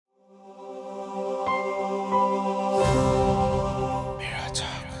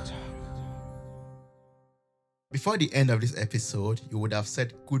Before the end of this episode, you would have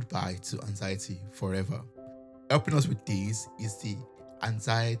said goodbye to anxiety forever. Helping us with this is the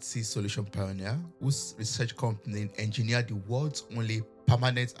anxiety solution pioneer whose research company engineered the world's only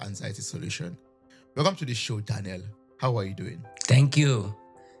permanent anxiety solution. Welcome to the show, Daniel. How are you doing? Thank you.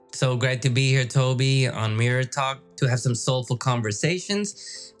 So great to be here, Toby, on Mirror Talk to have some soulful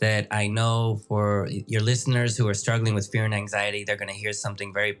conversations that I know for your listeners who are struggling with fear and anxiety, they're going to hear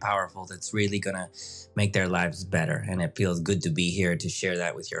something very powerful that's really going to make their lives better. And it feels good to be here to share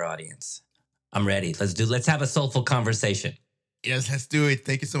that with your audience. I'm ready. Let's have a soulful conversation. Yes, let's do it.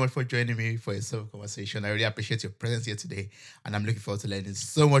 Thank you so much for joining me for a soulful conversation. I really appreciate your presence here today, and I'm looking forward to learning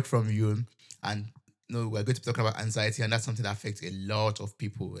so much from you. And we're going to be talking about anxiety, and that's something that affects a lot of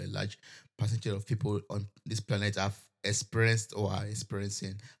people. A large percentage of people on this planet have experienced or are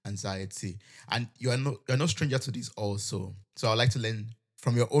experiencing anxiety, and you're no stranger to this also. So I'd like to learn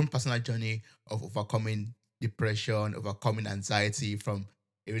from your own personal journey of overcoming depression, overcoming anxiety from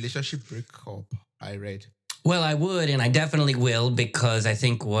a relationship breakup. I read. Well, I would, and I definitely will, because I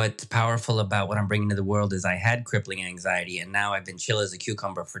think what's powerful about what I'm bringing to the world is I had crippling anxiety, and now I've been chill as a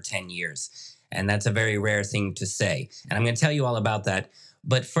cucumber for 10 years. And that's a very rare thing to say. And I'm going to tell you all about that.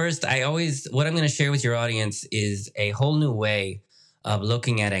 But first, what I'm going to share with your audience is a whole new way of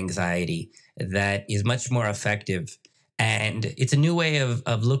looking at anxiety that is much more effective. And it's a new way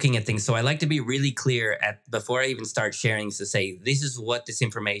of looking at things. So I like to be really clear before I even start sharing to say, this is what this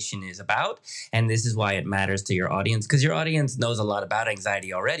information is about. And this is why it matters to your audience, because your audience knows a lot about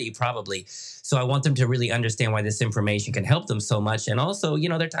anxiety already, probably. So I want them to really understand why this information can help them so much. And also,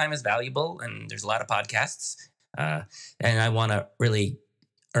 their time is valuable and there's a lot of podcasts. And I want to really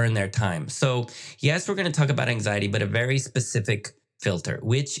earn their time. So yes, we're going to talk about anxiety, but a very specific filter,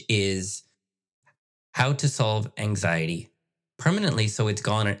 which is how to solve anxiety permanently so it's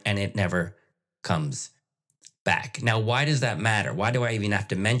gone and it never comes back. Now, why does that matter? Why do I even have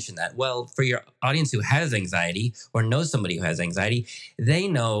to mention that? Well, for your audience who has anxiety or knows somebody who has anxiety, they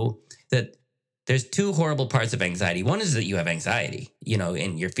know that there's two horrible parts of anxiety. One is that you have anxiety,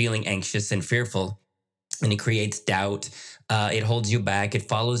 and you're feeling anxious and fearful, and it creates doubt. It holds you back. It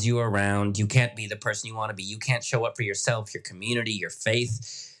follows you around. You can't be the person you want to be. You can't show up for yourself, your community, your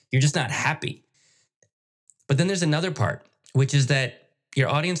faith. You're just not happy. But then there's another part, which is that your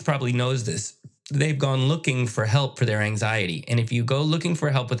audience probably knows this. They've gone looking for help for their anxiety. And if you go looking for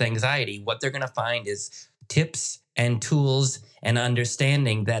help with anxiety, what they're going to find is tips and tools and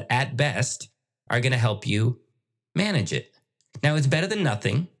understanding that at best are going to help you manage it. Now, it's better than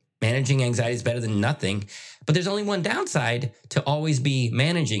nothing. Managing anxiety is better than nothing. But there's only one downside to always be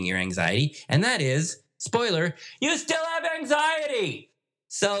managing your anxiety. And that is, spoiler, you still have anxiety.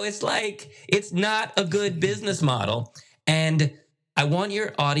 So it's not a good business model. And I want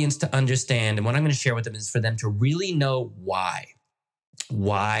your audience to understand, and what I'm going to share with them is for them to really know why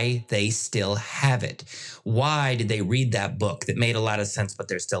they still have it. Why did they read that book that made a lot of sense, but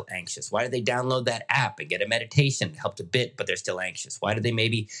they're still anxious? Why did they download that app and get a meditation? It helped a bit, but they're still anxious. Why did they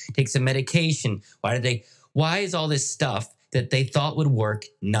maybe take some medication? Why is all this stuff that they thought would work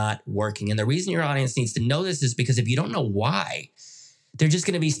not working? And the reason your audience needs to know this is because if you don't know why, they're just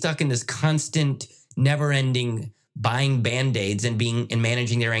going to be stuck in this constant, never-ending buying Band-Aids and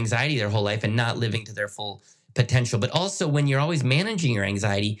managing their anxiety their whole life and not living to their full potential. But also, when you're always managing your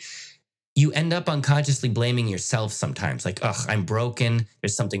anxiety, you end up unconsciously blaming yourself sometimes. Like, I'm broken.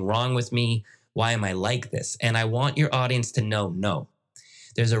 There's something wrong with me. Why am I like this? And I want your audience to know, no.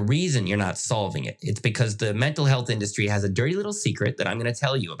 There's a reason you're not solving it. It's because the mental health industry has a dirty little secret that I'm going to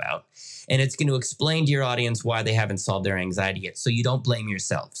tell you about. And it's going to explain to your audience why they haven't solved their anxiety yet. So you don't blame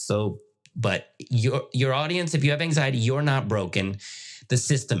yourself. But your audience, if you have anxiety, you're not broken. The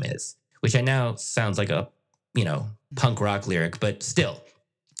system is, which I know sounds like a, punk rock lyric, but still.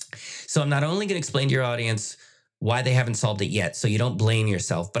 So I'm not only going to explain to your audience why they haven't solved it yet, so you don't blame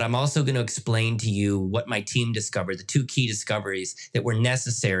yourself, but I'm also going to explain to you what my team discovered, the two key discoveries that were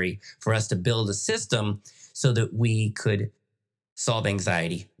necessary for us to build a system so that we could solve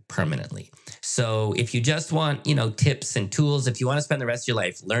anxiety permanently. So if you just want, tips and tools, if you want to spend the rest of your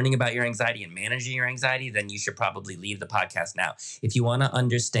life learning about your anxiety and managing your anxiety, then you should probably leave the podcast now. If you want to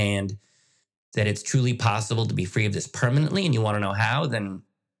understand that it's truly possible to be free of this permanently and you want to know how, then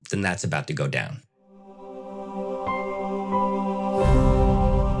that's about to go down.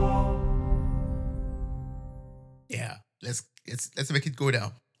 Yeah, let's make it go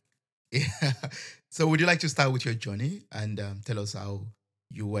down. Yeah. So would you like to start with your journey and tell us how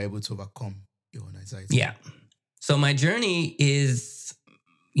you were able to overcome your own anxiety? Yeah. So my journey is,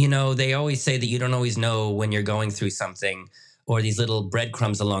 they always say that you don't always know when you're going through something or these little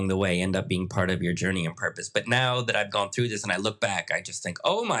breadcrumbs along the way end up being part of your journey and purpose. But now that I've gone through this and I look back, I just think,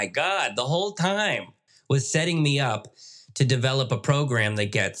 oh my God, the whole time was setting me up to develop a program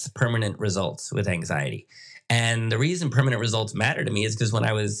that gets permanent results with anxiety. And the reason permanent results matter to me is because when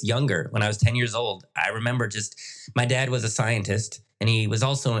I was younger, when I was 10 years old, I remember just my dad was a scientist and he was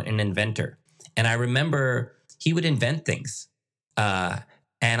also an inventor. And I remember he would invent things.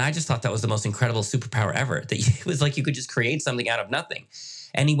 And I just thought that was the most incredible superpower ever. That it was like you could just create something out of nothing.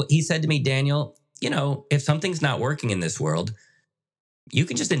 And he said to me, Daniel, if something's not working in this world, you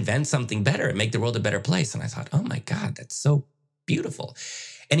can just invent something better and make the world a better place. And I thought, oh my God, that's so beautiful.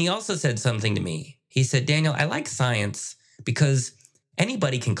 And he also said something to me. He said, Daniel, I like science because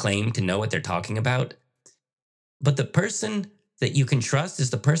anybody can claim to know what they're talking about. But the person that you can trust is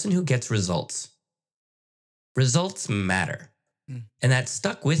the person who gets results. Results matter. And that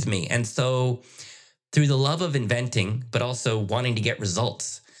stuck with me. And so through the love of inventing, but also wanting to get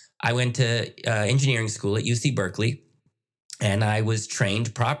results, I went to engineering school at UC Berkeley, and I was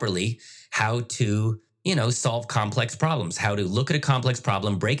trained properly how to, solve complex problems, how to look at a complex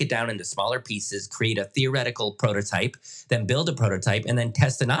problem, break it down into smaller pieces, create a theoretical prototype, then build a prototype, and then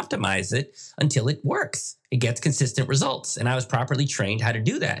test and optimize it until it works. It gets consistent results. And I was properly trained how to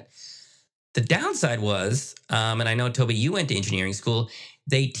do that. The downside was, and I know, Toby, you went to engineering school,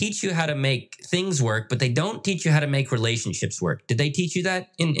 they teach you how to make things work, but they don't teach you how to make relationships work. Did they teach you that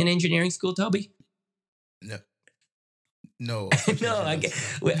in engineering school, Toby? No, no, No,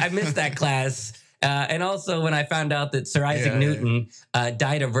 unfortunately I missed that class. And also, when I found out that Sir Isaac Yeah, Newton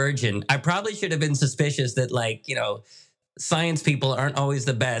died a virgin, I probably should have been suspicious that, science people aren't always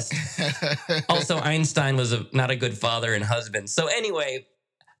the best. yeah. Also, Einstein was not a good father and husband. So anyway,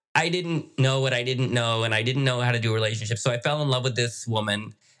 I didn't know what I didn't know, and I didn't know how to do relationships. So I fell in love with this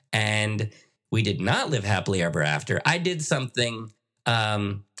woman, and we did not live happily ever after. I did something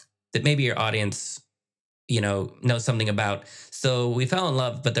that maybe your audience, knows something about. So we fell in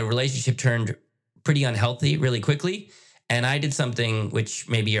love, but the relationship turned pretty unhealthy really quickly. And I did something which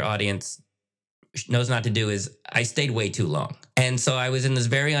maybe your audience knows not to do is I stayed way too long. And so I was in this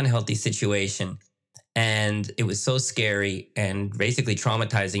very unhealthy situation. And it was so scary and basically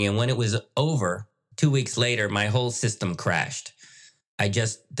traumatizing. And when it was over, 2 weeks later, my whole system crashed.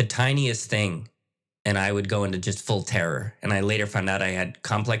 The tiniest thing, and I would go into just full terror. And I later found out I had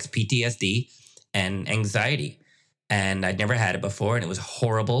complex PTSD and anxiety. And I'd never had it before, and it was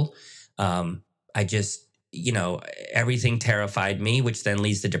horrible. I just, everything terrified me, which then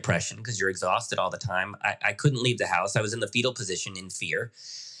leads to depression because you're exhausted all the time. I couldn't leave the house. I was in the fetal position in fear.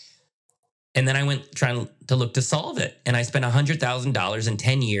 And then I went trying to look to solve it. And I spent $100,000 in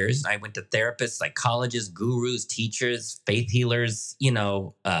 10 years. I went to therapists, psychologists, gurus, teachers, faith healers,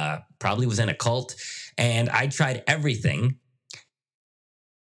 probably was in a cult. And I tried everything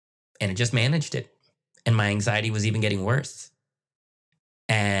and it just managed it. And my anxiety was even getting worse.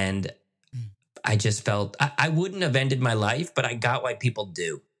 And I just felt I wouldn't have ended my life, but I got why people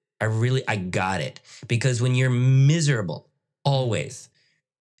do. I got it. Because when you're miserable, always,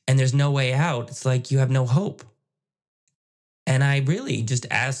 and there's no way out, it's like you have no hope. And I really just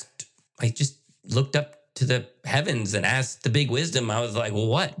looked up to the heavens and asked the big wisdom. I was like, well,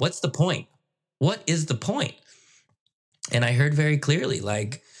 what's the point? What is the point? And I heard very clearly,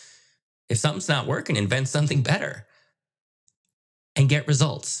 if something's not working, invent something better and get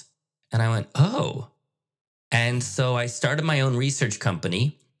results. And I went, oh. And so I started my own research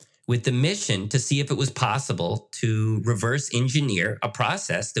company with the mission to see if it was possible to reverse engineer a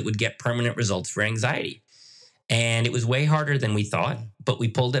process that would get permanent results for anxiety. And it was way harder than we thought, but we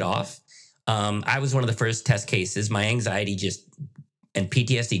pulled it off. I was one of the first test cases. My anxiety and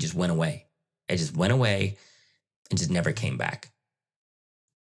PTSD just went away. It just went away and just never came back.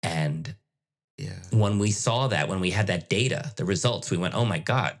 And when we saw that, when we had that data, the results, we went, oh my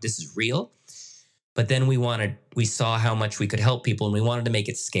God, this is real. But then we saw how much we could help people, and we wanted to make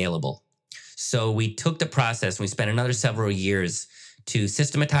it scalable. So we took the process and we spent another several years to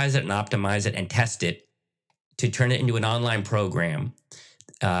systematize it and optimize it and test it to turn it into an online program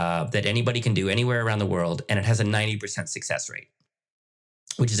that anybody can do anywhere around the world. And it has a 90% success rate,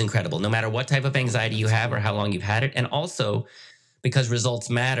 which is incredible, no matter what type of anxiety you have or how long you've had it. And also, because results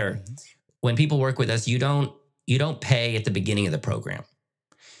matter, when people work with us, you don't pay at the beginning of the program.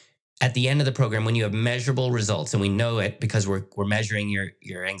 At the end of the program, when you have measurable results, and we know it because we're measuring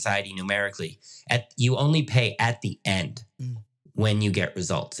your anxiety numerically, you only pay at the end when you get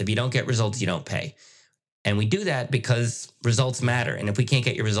results. If you don't get results, you don't pay. And we do that because results matter. And if we can't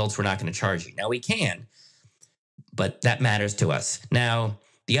get your results, we're not going to charge you. Now, we can, but that matters to us. Now,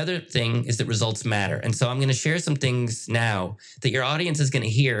 The other thing is that results matter. And so I'm going to share some things now that your audience is going to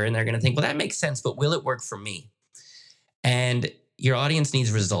hear and they're going to think, well, that makes sense, but will it work for me? And your audience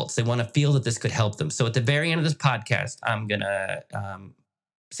needs results. They want to feel that this could help them. So at the very end of this podcast, I'm going to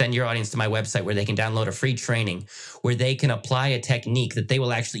send your audience to my website where they can download a free training where they can apply a technique that they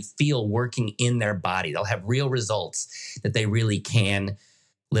will actually feel working in their body. They'll have real results that they really can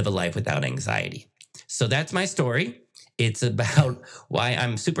live a life without anxiety. So that's my story. It's about why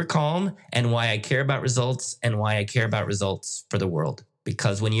I'm super calm and why I care about results and why I care about results for the world.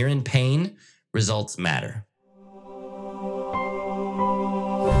 Because when you're in pain, results matter.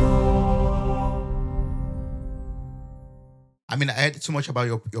 I mean, I heard so much about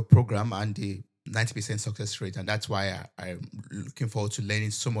your program and the 90% success rate, and that's why I'm looking forward to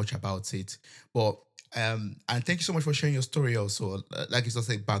learning so much about it. But and thank you so much for sharing your story also. Like it's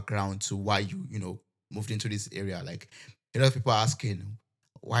also a background to why you moved into this area. Like a lot of people are asking,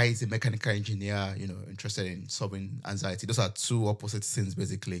 why is a mechanical engineer interested in solving anxiety? Those are two opposite things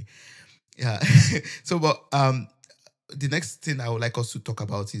basically. Yeah. So, but the next thing I would like us to talk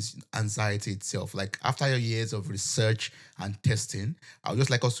about is anxiety itself. Like after your years of research and testing, I would just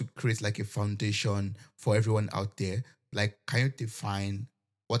like us to create like a foundation for everyone out there. Like, can you define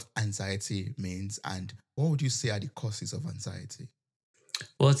what anxiety means and what would you say are the causes of anxiety?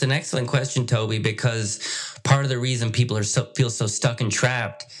 Well, it's an excellent question, Toby, because part of the reason people feel so stuck and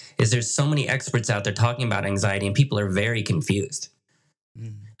trapped is there's so many experts out there talking about anxiety and people are very confused.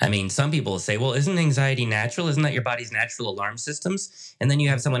 Mm. I mean, some people say, well, isn't anxiety natural? Isn't that your body's natural alarm systems? And then you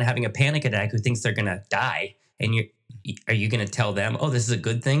have someone having a panic attack who thinks they're going to die. And are you going to tell them, oh, this is a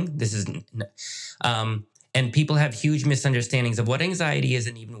good thing? This is, and people have huge misunderstandings of what anxiety is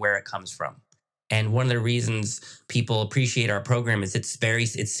and even where it comes from. And one of the reasons people appreciate our program is it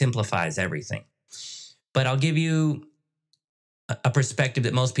simplifies everything. But I'll give you a perspective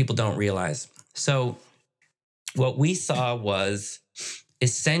that most people don't realize. So what we saw was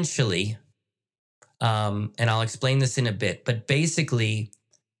essentially, and I'll explain this in a bit, but basically,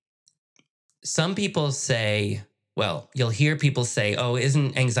 some people say, well, you'll hear people say, oh,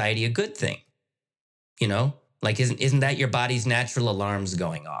 isn't anxiety a good thing? Like isn't that your body's natural alarms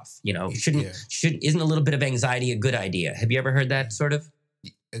going off? Isn't a little bit of anxiety a good idea? Have you ever heard that sort of?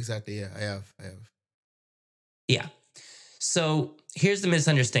 Exactly. Yeah, I have. Yeah. So here's the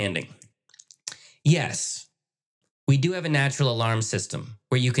misunderstanding. Yes, we do have a natural alarm system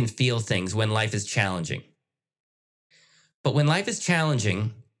where you can feel things when life is challenging. But when life is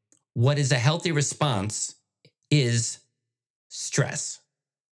challenging, what is a healthy response is stress.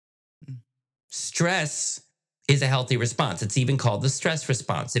 Stress is a healthy response. It's even called the stress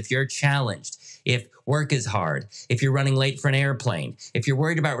response. If you're challenged, if work is hard, if you're running late for an airplane, if you're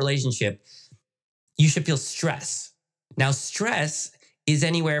worried about relationship, you should feel stress. Now, stress is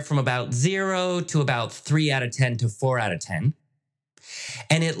anywhere from about 0 to about 3 out of 10 to 4 out of 10.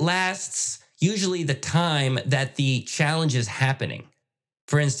 And it lasts usually the time that the challenge is happening.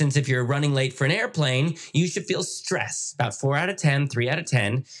 For instance, if you're running late for an airplane, you should feel stress, about 4 out of 10, 3 out of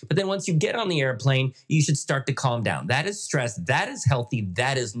 10. But then once you get on the airplane, you should start to calm down. That is stress. That is healthy.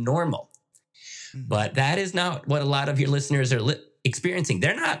 That is normal. Mm-hmm. But that is not what a lot of your listeners are experiencing.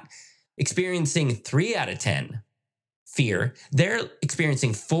 They're not experiencing 3 out of 10 fear. They're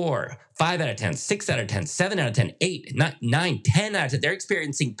experiencing 4, 5 out of 10, 6 out of 10, 7 out of 10, 8, 9, 10 out of 10. They're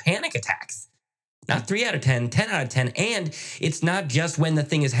experiencing panic attacks. Not 3 out of 10, 10 out of 10. And it's not just when the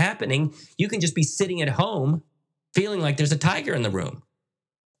thing is happening. You can just be sitting at home feeling like there's a tiger in the room.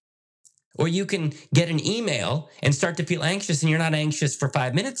 Or you can get an email and start to feel anxious, and you're not anxious for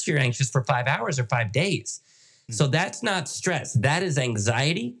 5 minutes. You're anxious for 5 hours or 5 days. So that's not stress. That is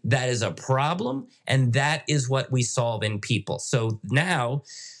anxiety. That is a problem. And that is what we solve in people. So now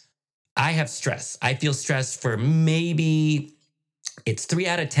I have stress. I feel stress for maybe it's 3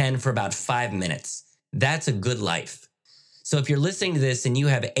 out of 10 for about 5 minutes. That's a good life. So if you're listening to this and you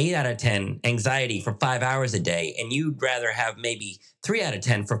have 8 out of 10 anxiety for 5 hours a day, and you'd rather have maybe 3 out of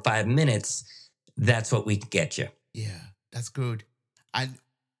 10 for 5 minutes, that's what we can get you. Yeah, that's good. And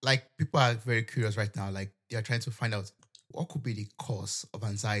like people are very curious right now. Like they are trying to find out what could be the cause of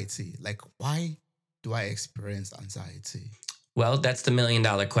anxiety. Like, why do I experience anxiety? Well, that's the $1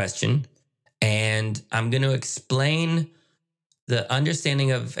 million question. And I'm going to explain the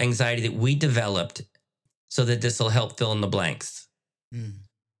understanding of anxiety that we developed so that this will help fill in the blanks.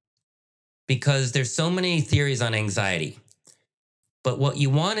 Because there's so many theories on anxiety. But what you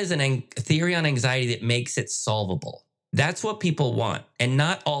want is a theory on anxiety that makes it solvable. That's what people want. And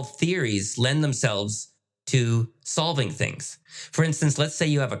not all theories lend themselves to solving things. For instance, let's say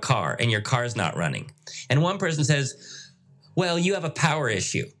you have a car and your car's not running. And one person says, Well, you have a power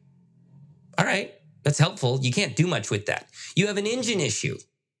issue. All right, that's helpful. You can't do much with that. You have an engine issue.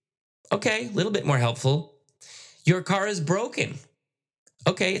 Okay, a little bit more helpful. Your car is broken.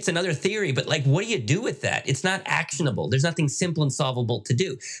 Okay, it's another theory, but like, what do you do with that? It's not actionable. There's nothing simple and solvable to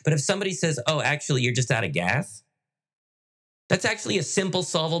do. But if somebody says, oh, actually, you're just out of gas, that's actually a simple,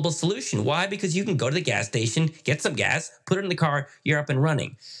 solvable solution. Why? Because you can go to the gas station, get some gas, put it in the car, you're up and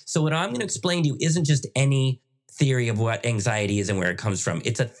running. So, what I'm going to explain to you isn't just any theory of what anxiety is and where it comes from.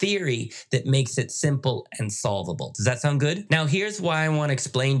 It's a theory that makes it simple and solvable. Does that sound good? Now, here's why I want to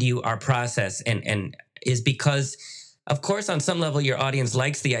explain to you our process, and is because, of course, on some level, your audience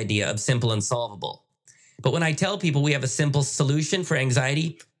likes the idea of simple and solvable. But when I tell people we have a simple solution for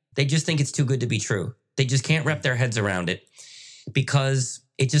anxiety, they just think it's too good to be true. They just can't wrap their heads around it because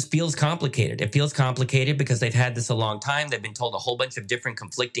it just feels complicated. It feels complicated because they've had this a long time. They've been told a whole bunch of different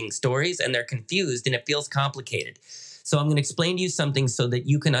conflicting stories and they're confused and it feels complicated. So I'm going to explain to you something so that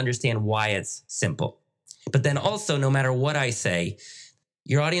you can understand why it's simple. But then also, no matter what I say,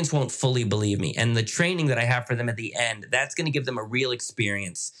 your audience won't fully believe me. And the training that I have for them at the end, that's going to give them a real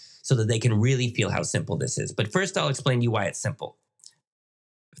experience so that they can really feel how simple this is. But first, I'll explain to you why it's simple,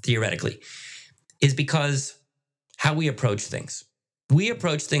 theoretically, is because how we approach things. We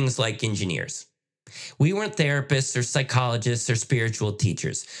approach things like engineers. We weren't therapists or psychologists or spiritual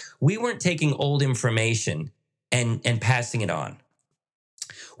teachers. We weren't taking old information and passing it on.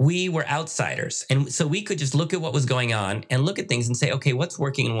 We were outsiders. And so we could just look at what was going on and look at things and say, okay, what's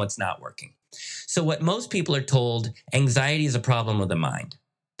working and what's not working. So what most people are told, anxiety is a problem of the mind.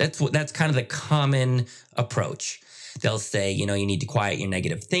 That's kind of the common approach. They'll say, you need to quiet your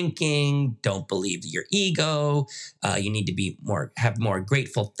negative thinking. Don't believe your ego. You need to have more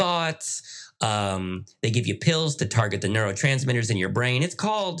grateful thoughts. They give you pills to target the neurotransmitters in your brain. It's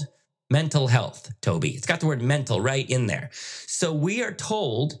called mental health, Toby. It's got the word mental right in there. So we are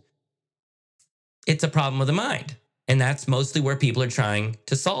told it's a problem of the mind. And that's mostly where people are trying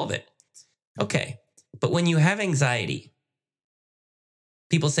to solve it. Okay. But when you have anxiety,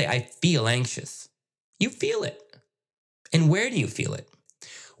 people say, I feel anxious. You feel it. And where do you feel it?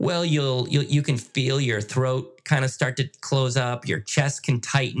 Well, you can feel your throat kind of start to close up, your chest can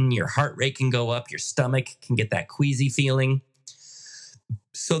tighten, your heart rate can go up, your stomach can get that queasy feeling.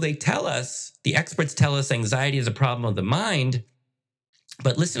 So the experts tell us anxiety is a problem of the mind,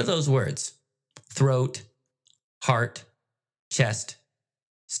 but listen to those words: throat, heart, chest,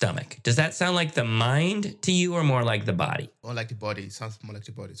 stomach. Does that sound like the mind to you or more like the body? More like the body. It sounds more like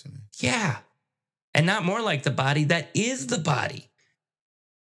the body to me. Yeah. And not more like the body. That is the body.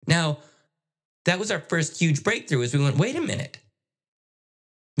 Now, that was our first huge breakthrough is we went, wait a minute.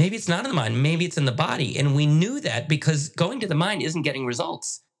 Maybe it's not in the mind. Maybe it's in the body. And we knew that because going to the mind isn't getting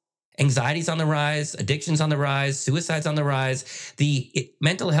results. Anxiety's on the rise. Addiction's on the rise. Suicide's on the rise.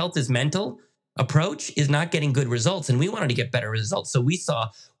 Mental health is mental approach is not getting good results. And we wanted to get better results. So we saw,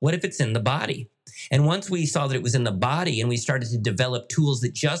 what if it's in the body? And once we saw that it was in the body and we started to develop tools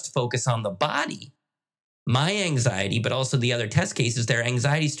that just focus on the body, my anxiety, but also the other test cases, their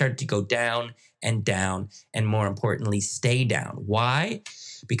anxiety started to go down, and more importantly, stay down. Why?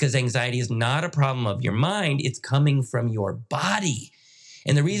 Because anxiety is not a problem of your mind. It's coming from your body.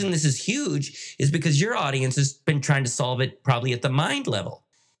 And the reason this is huge is because your audience has been trying to solve it probably at the mind level.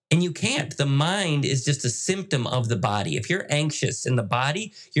 And you can't. The mind is just a symptom of the body. If you're anxious in the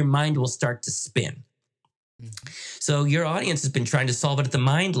body, your mind will start to spin. So your audience has been trying to solve it at the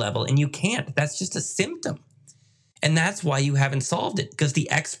mind level, and you can't. That's just a symptom. And that's why you haven't solved it, because the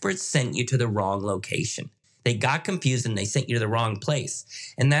experts sent you to the wrong location. They got confused and they sent you to the wrong place.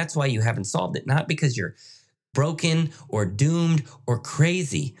 And that's why you haven't solved it. Not because you're broken or doomed or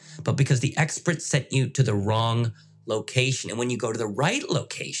crazy, but because the experts sent you to the wrong location. And when you go to the right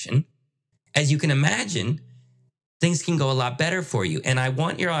location, as you can imagine, things can go a lot better for you. And I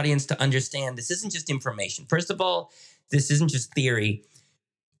want your audience to understand this isn't just information. First of all, this isn't just theory.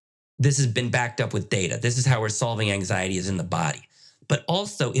 This has been backed up with data. This is how we're solving anxiety is in the body. But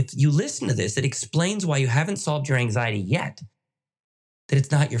also, if you listen to this, it explains why you haven't solved your anxiety yet, that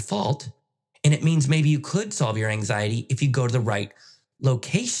it's not your fault. And it means maybe you could solve your anxiety if you go to the right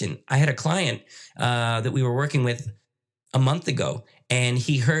location. I had a client that we were working with a month ago, and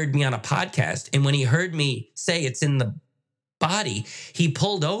he heard me on a podcast. And when he heard me say it's in the body, he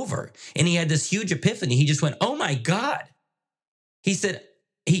pulled over and he had this huge epiphany. He just went, oh my God. He said,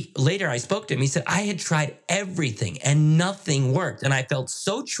 later I spoke to him. He said, I had tried everything and nothing worked. And I felt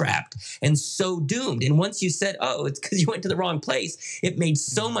so trapped and so doomed. And once you said, oh, it's because you went to the wrong place, it made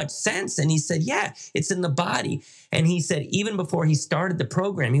so much sense. And he said, yeah, it's in the body. And he said, even before he started the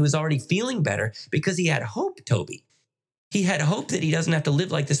program, he was already feeling better because he had hope, Toby. he had hope that he doesn't have to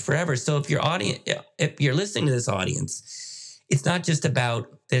live like this forever. So if you're listening to this audience, it's not just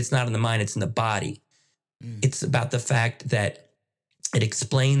about that it's not in the mind, it's in the body. It's about the fact that it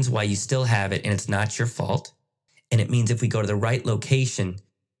explains why you still have it and it's not your fault. And it means if we go to the right location,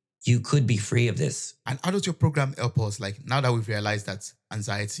 you could be free of this. And how does your program help us? Like now that we've realized that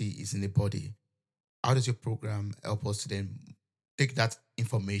anxiety is in the body, how does your program help us to then take that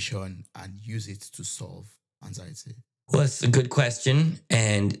information and use it to solve anxiety? Well, it's a good question.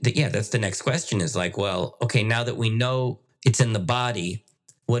 And that's the next question is like, well, okay, now that we know it's in the body,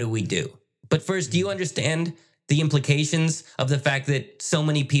 what do we do? But first, do you understand the implications of the fact that so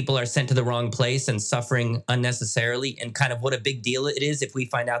many people are sent to the wrong place and suffering unnecessarily, and kind of what a big deal it is if we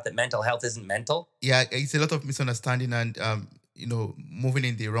find out that mental health isn't mental? Yeah, it's a lot of misunderstanding and moving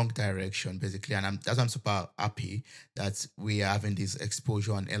in the wrong direction basically. And that's why I'm super happy that we are having this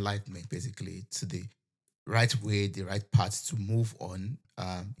exposure and enlightenment basically to the right way, the right path to move on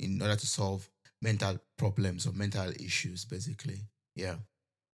in order to solve mental problems or mental issues basically. Yeah.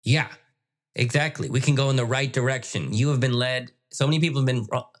 Yeah, exactly. We can go in the right direction. You have been led, so many people have been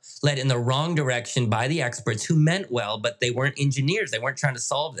led in the wrong direction by the experts who meant well, but they weren't engineers. They weren't trying to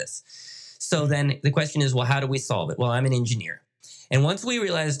solve this. So then the question is, well, how do we solve it? Well, I'm an engineer. And once we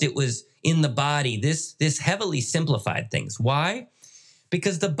realized it was in the body, this heavily simplified things. Why?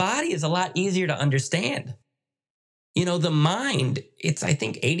 Because the body is a lot easier to understand. The mind, it's, I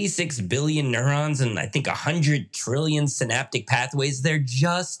think, 86 billion neurons and I think 100 trillion synaptic pathways. They're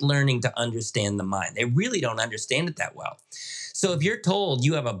just learning to understand the mind. They really don't understand it that well. So if you're told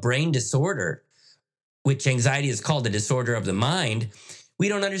you have a brain disorder, which anxiety is called a disorder of the mind, we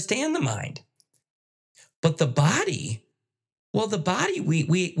don't understand the mind. But the body, well, the body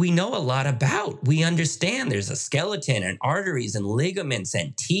we know a lot about. We understand there's a skeleton and arteries and ligaments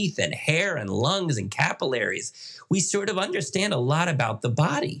and teeth and hair and lungs and capillaries. We sort of understand a lot about the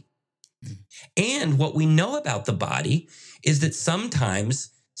body. And what we know about the body is that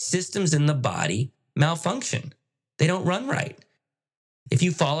sometimes systems in the body malfunction. They don't run right. If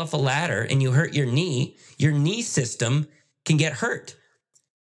you fall off a ladder and you hurt your knee system can get hurt.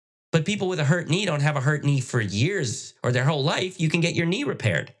 But people with a hurt knee don't have a hurt knee for years or their whole life. You can get your knee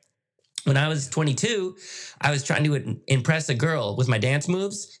repaired. When I was 22, I was trying to impress a girl with my dance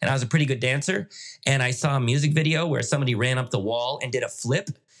moves, and I was a pretty good dancer. And I saw a music video where somebody ran up the wall and did a flip.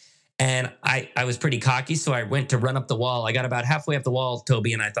 And I was pretty cocky, so I went to run up the wall. I got about halfway up the wall,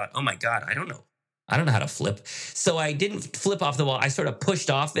 Toby, and I thought, oh my God, I don't know how to flip. So I didn't flip off the wall. I sort of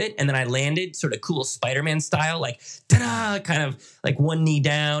pushed off it, and then I landed sort of cool Spider-Man style, like, ta-da, kind of like one knee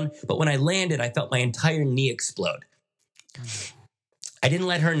down. But when I landed, I felt my entire knee explode. I didn't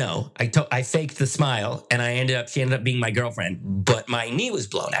let her know. I faked the smile, and she ended up being my girlfriend, but my knee was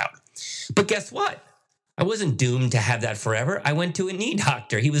blown out. But guess what? I wasn't doomed to have that forever. I went to a knee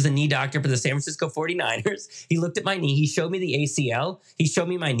doctor. He was a knee doctor for the San Francisco 49ers. He looked at my knee. He showed me the ACL. He showed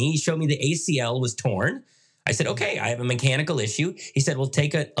me my knee. He showed me the ACL was torn. I said, okay, I have a mechanical issue. He said, well,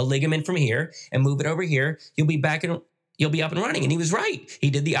 take a ligament from here and move it over here. You'll be up and running. And he was right. He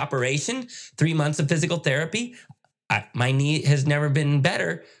did the operation, 3 months of physical therapy. My knee has never been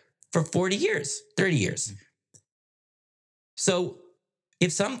better for 40 years, 30 years. So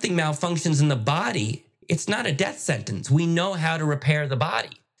if something malfunctions in the body, it's not a death sentence. We know how to repair the body.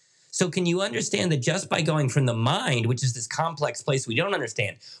 So can you understand that just by going from the mind, which is this complex place we don't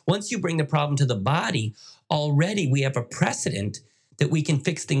understand, once you bring the problem to the body, already we have a precedent that we can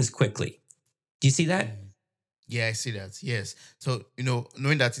fix things quickly. Do you see that? Yeah, I see that. Yes. So,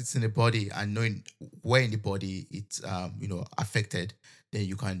 knowing that it's in the body and knowing where in the body it's, affected, then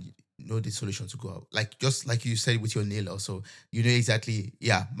you can know the solution to go out. Like, just like you said with your nail also, you know exactly,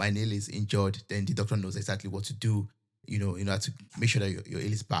 yeah, my nail is injured. Then the doctor knows exactly what to do, to make sure that your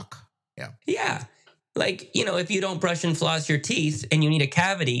nail is back. Yeah. Yeah. Like, if you don't brush and floss your teeth and you need a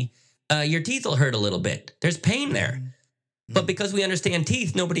cavity, your teeth will hurt a little bit. There's pain there. But because we understand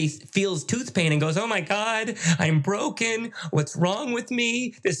teeth, nobody feels tooth pain and goes, oh my God, I'm broken. What's wrong with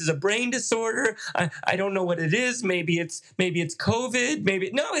me? This is a brain disorder. I don't know what it is. Maybe it's COVID.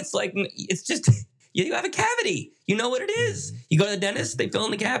 It's just, you have a cavity. You know what it is. You go to the dentist, they fill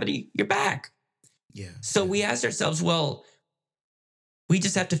in the cavity, you're back. Yeah. So we asked ourselves, well, we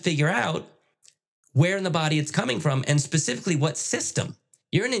just have to figure out where in the body it's coming from and specifically what system.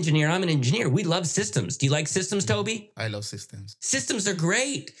 You're an engineer. I'm an engineer. We love systems. Do you like systems, Toby? I love systems. Systems are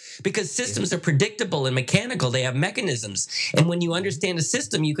great because systems are predictable and mechanical. They have mechanisms. And when you understand a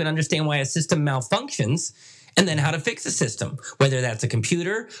system, you can understand why a system malfunctions and then how to fix a system, whether that's a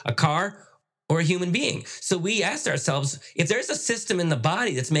computer, a car, or a human being. So we asked ourselves, if there's a system in the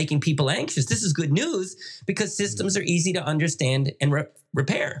body that's making people anxious, this is good news because systems are easy to understand and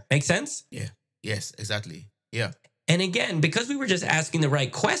repair. Make sense? Yeah. Yes, exactly. Yeah. And again, because we were just asking the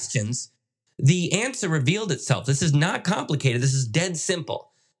right questions, the answer revealed itself. This is not complicated. This is dead simple.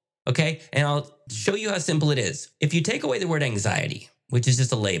 Okay? And I'll show you how simple it is. If you take away the word anxiety, which is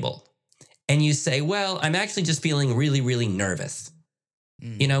just a label, and you say, well, I'm actually just feeling really, really nervous.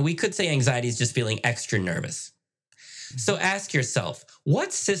 You know, we could say anxiety is just feeling extra nervous. So ask yourself,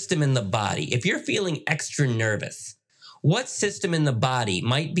 what system in the body, if you're feeling extra nervous, what system in the body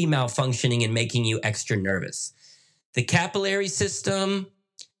might be malfunctioning and making you extra nervous? The capillary system,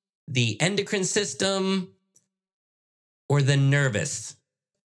 the endocrine system, or the nervous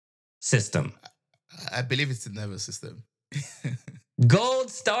system? I believe it's the nervous system. Gold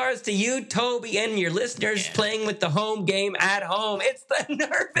stars to you, Toby, and your listeners playing with the home game at home. It's the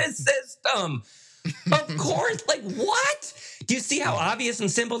nervous system. Of course. Like, what? Do you see how obvious and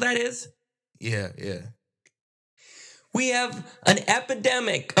simple that is? Yeah. We have an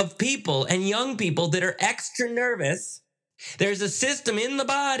epidemic of people and young people that are extra nervous. There's a system in the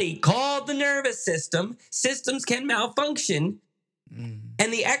body called the nervous system. Systems can malfunction.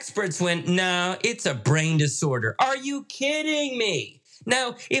 And the experts went, no, it's a brain disorder. Are you kidding me?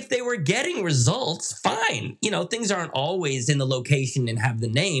 Now, if they were getting results, fine. You know, things aren't always in the location and have the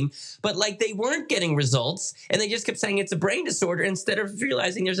name, but like they weren't getting results and they just kept saying it's a brain disorder instead of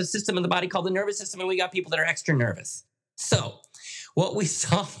realizing there's a system in the body called the nervous system and we got people that are extra nervous. So what we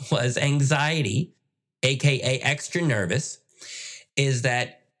saw was anxiety, AKA extra nervous, is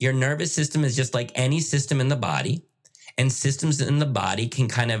that your nervous system is just like any system in the body. And systems in the body can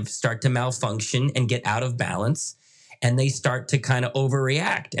kind of start to malfunction and get out of balance. And they start to kind of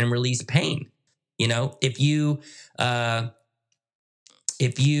overreact and release pain. You know, if you,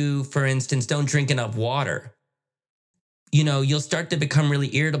 for instance, don't drink enough water, you know, you'll start to become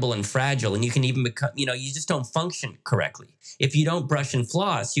really irritable and fragile. And you can even become, you know, you just don't function correctly. If you don't brush and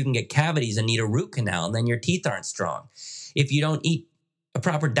floss, you can get cavities and need a root canal. And then your teeth aren't strong. If you don't eat a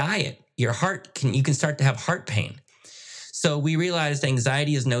proper diet, you can start to have heart pain. So we realized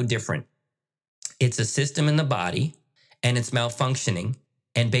anxiety is no different. It's a system in the body and it's malfunctioning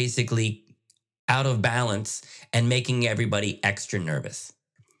and basically out of balance and making everybody extra nervous.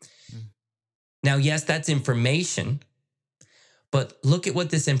 Now, yes, that's information, but look at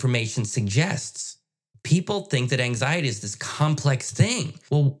what this information suggests. People think that anxiety is this complex thing.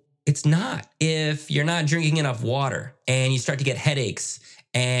 Well, it's not. If you're not drinking enough water and you start to get headaches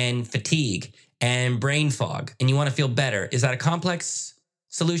and fatigue and brain fog, and you want to feel better, is that a complex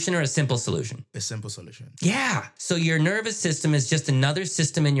solution or a simple solution? A simple solution. Yeah. So your nervous system is just another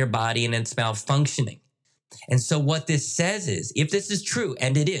system in your body and it's malfunctioning. And so what this says is, if this is true,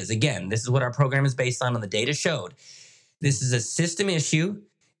 and it is, again, this is what our program is based on and the data showed, this is a system issue.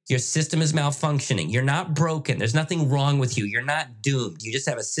 Your system is malfunctioning. You're not broken. There's nothing wrong with you. You're not doomed. You just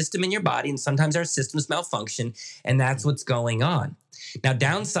have a system in your body, and sometimes our systems malfunction, and that's what's going on. Now,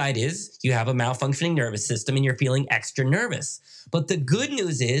 downside is you have a malfunctioning nervous system and you're feeling extra nervous. But the good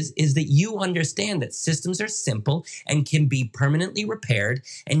news is that you understand that systems are simple and can be permanently repaired,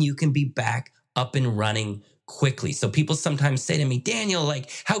 and you can be back up and running quickly. So people sometimes say to me, Daniel, like,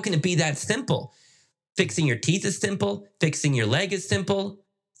 how can it be that simple? Fixing your teeth is simple. Fixing your leg is simple.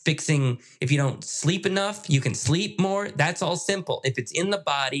 Fixing, if you don't sleep enough, you can sleep more. That's all simple. If it's in the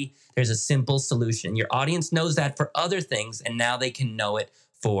body, there's a simple solution. Your audience knows that for other things, and now they can know it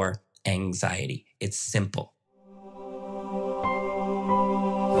for anxiety. It's simple.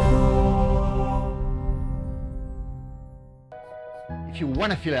 If you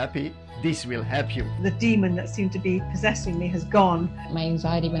want to feel happy, this will help you. The demon that seemed to be possessing me has gone. My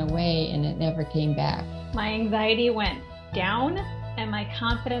anxiety went away and it never came back. My anxiety went down and my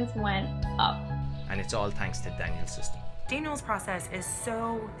confidence went up. And it's all thanks to Daniel's system. Daniel's process is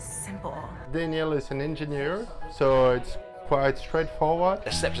so simple. Daniel is an engineer, so it's quite straightforward.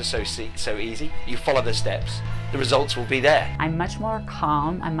 The steps are so easy. You follow the steps, the results will be there. I'm much more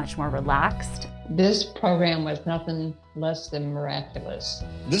calm, I'm much more relaxed. This program was nothing less than miraculous.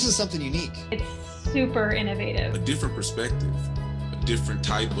 This is something unique. It's super innovative. A different perspective, a different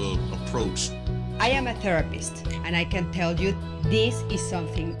type of approach. I am a therapist, and I can tell you this is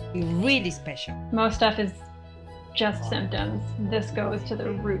something really special. Most stuff is just symptoms. This goes to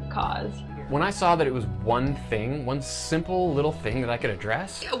the root cause. When I saw that it was one thing, one simple little thing that I could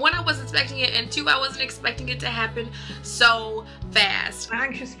address. One, I wasn't expecting it, and two, I wasn't expecting it to happen so fast. My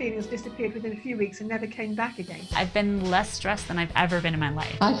anxious feelings disappeared within a few weeks and never came back again. I've been less stressed than I've ever been in my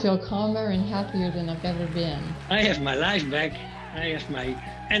life. I feel calmer and happier than I've ever been. I have my life back. I have my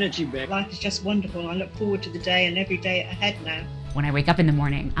energy back. Life is just wonderful. I look forward to the day and every day ahead now. When I wake up in the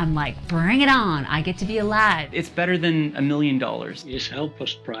morning, I'm like, bring it on. I get to be alive. It's better than $1 million. His help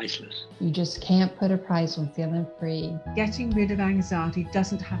was priceless. You just can't put a price on feeling free. Getting rid of anxiety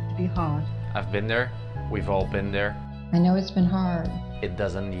doesn't have to be hard. I've been there. We've all been there. I know it's been hard. It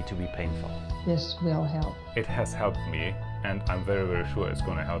doesn't need to be painful. This will help. It has helped me, and I'm very, very sure it's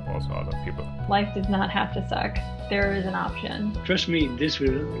going to help also other people. Life does not have to suck. There is an option. Trust me, this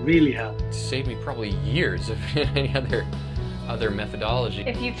will really help. It saved me probably years of any other methodology.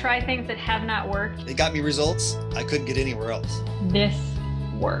 If you've tried things that have not worked, it got me results I couldn't get anywhere else. this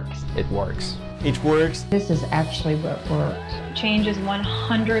works. It works. It works. This is actually what works. Change is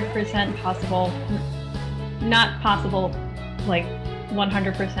 100% possible. Not possible, like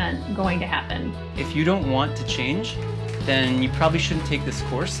 100% going to happen. If you don't want to change, then you probably shouldn't take this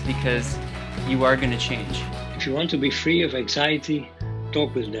course because you are going to change. If you want to be free of anxiety,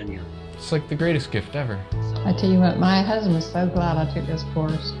 talk with Daniel. It's like the greatest gift ever. I tell you what, my husband was so glad I took this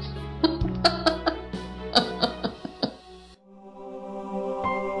course.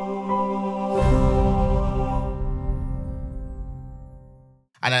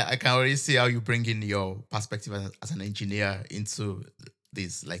 And I can already see how you bring in your perspective as an engineer into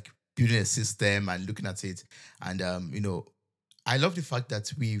this, like building a system and looking at it. And, I love the fact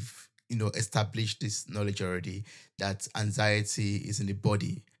that we've, established this knowledge already that anxiety is in the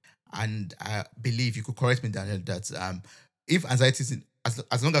body. And I believe, you could correct me, Daniel, that if anxiety is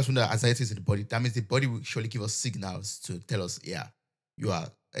as long as we know that anxiety is in the body, that means the body will surely give us signals to tell us, yeah, you are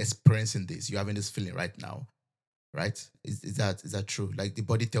experiencing this, you're having this feeling right now. Right? Is that true? Like the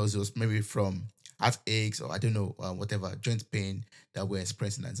body tells us maybe from heartaches or I don't know, whatever, joint pain that we're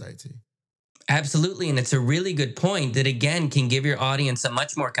experiencing anxiety. Absolutely. And it's a really good point that, again, can give your audience a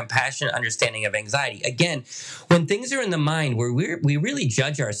much more compassionate understanding of anxiety. Again, when things are in the mind, we really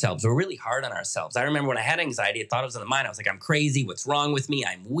judge ourselves. We're really hard on ourselves. I remember when I had anxiety, I thought it was in the mind. I was like, I'm crazy. What's wrong with me?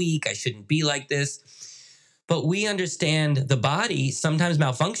 I'm weak. I shouldn't be like this. But we understand the body sometimes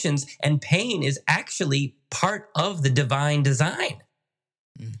malfunctions, and pain is actually part of the divine design.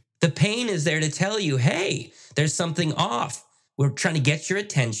 The pain is there to tell you, hey, there's something off. We're trying to get your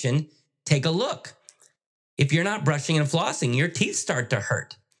attention. Take a look. If you're not brushing and flossing, your teeth start to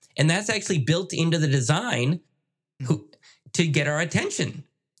hurt. And that's actually built into the design to get our attention.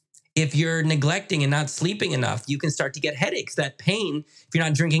 If you're neglecting and not sleeping enough, you can start to get headaches. That pain, if you're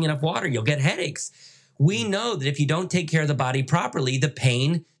not drinking enough water, you'll get headaches. We know that if you don't take care of the body properly, the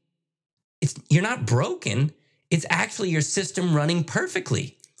pain, you're not broken. It's actually your system running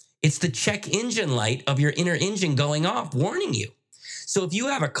perfectly. It's the check engine light of your inner engine going off, warning you. So if you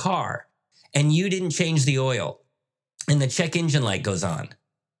have a car and you didn't change the oil and the check engine light goes on,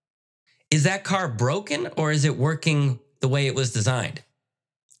 is that car broken or is it working the way it was designed?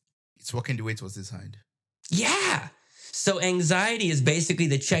 It's working the way it was designed. Yeah. So anxiety is basically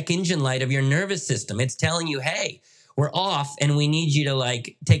the check engine light of your nervous system. It's telling you, hey, we're off and we need you to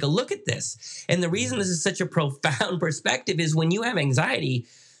take a look at this. And the reason this is such a profound perspective is when you have anxiety,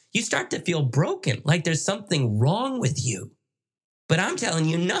 you start to feel broken, like there's something wrong with you. But I'm telling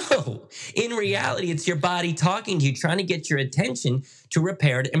you, no. In reality, it's your body talking to you, trying to get your attention to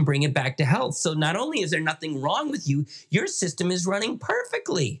repair it and bring it back to health. So not only is there nothing wrong with you, your system is running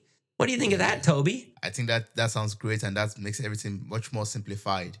perfectly. What do you think of that, Toby? I think that sounds great, and that makes everything much more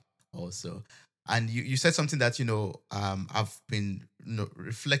simplified also. And you said something that, I've been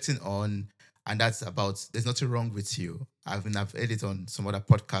reflecting on, and that's about there's nothing wrong with you. I've heard it on some other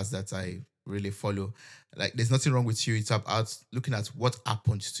podcasts that I really follow. Like, there's nothing wrong with you. It's about looking at what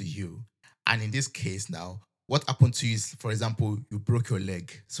happened to you. And in this case now, what happened to you is, for example, you broke your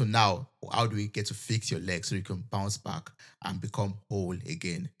leg. So now, how do we get to fix your leg so you can bounce back and become whole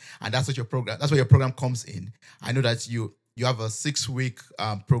again? And that's where your program comes in. I know that you have a 6-week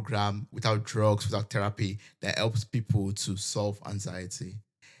program without drugs, without therapy, that helps people to solve anxiety.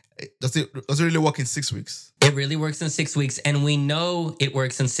 Does it really work in 6 weeks? It really works in 6 weeks. And we know it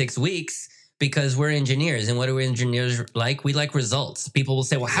works in 6 weeks because we're engineers. And what do engineers like? We like results. People will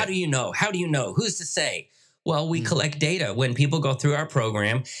say, well, how do you know? How do you know? Who's to say? Well, we collect data. When people go through our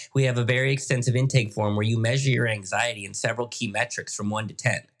program, we have a very extensive intake form where you measure your anxiety in several key metrics from 1 to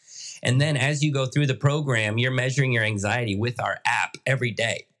 10. And then as you go through the program, you're measuring your anxiety with our app every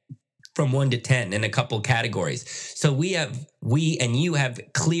day from 1 to 10 in a couple categories. So we and you have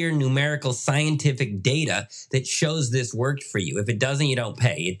clear numerical scientific data that shows this worked for you. If it doesn't, you don't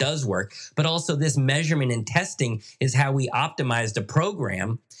pay. It does work. But also this measurement and testing is how we optimized a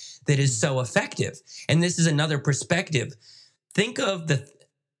program that is so effective. And this is another perspective. Think of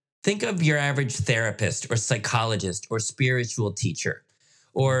Think of your average therapist or psychologist or spiritual teacher,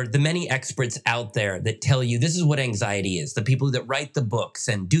 or the many experts out there that tell you this is what anxiety is, the people that write the books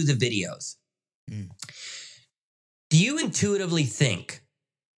and do the videos. Do you intuitively think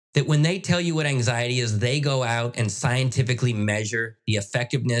that when they tell you what anxiety is, they go out and scientifically measure the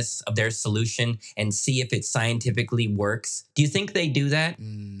effectiveness of their solution and see if it scientifically works? Do you think they do that?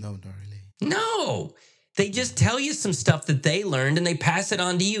 No, not really. No. They just tell you some stuff that they learned and they pass it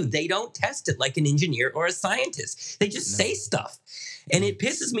on to you. They don't test it like an engineer or a scientist. They just say stuff. And it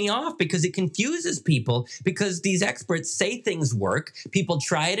pisses me off because it confuses people, because these experts say things work, people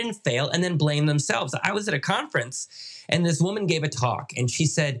try it and fail and then blame themselves. I was at a conference and this woman gave a talk and she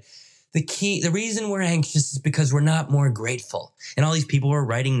said, the reason we're anxious is because we're not more grateful. And all these people were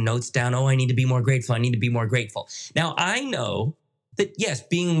writing notes down. Oh, I need to be more grateful. I need to be more grateful. Now, I know that, yes,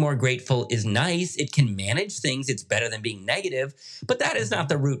 being more grateful is nice. It can manage things. It's better than being negative. But that is not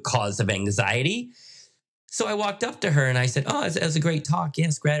the root cause of anxiety. So I walked up to her and I said, oh, it was a great talk.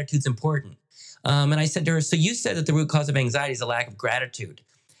 Yes, gratitude's important. And I said to her, so you said that the root cause of anxiety is a lack of gratitude.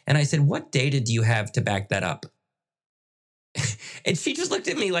 And I said, what data do you have to back that up? And she just looked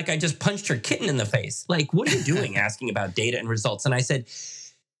at me like I just punched her kitten in the face. Like, what are you doing asking about data and results? And I said,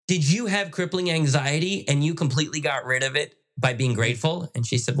 did you have crippling anxiety and you completely got rid of it by being grateful? And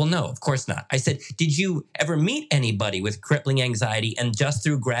she said, well, no, of course not. I said, did you ever meet anybody with crippling anxiety and just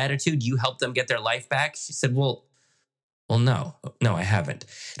through gratitude, you helped them get their life back? She said, well, no, I haven't.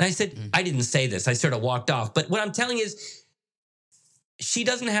 And I said, I didn't say this. I sort of walked off. But what I'm telling you is, she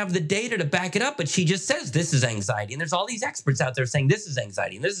doesn't have the data to back it up, but she just says this is anxiety. And there's all these experts out there saying this is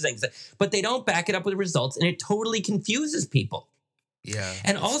anxiety and this is anxiety, but they don't back it up with results, and it totally confuses people. Yeah.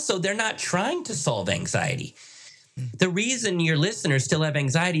 And also, they're not trying to solve anxiety. The reason your listeners still have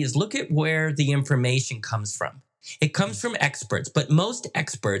anxiety is look at where the information comes from. It comes from experts, but most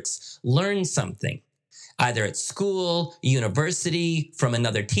experts learn something, either at school, university, from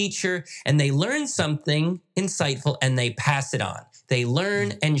another teacher, and they learn something insightful and they pass it on. They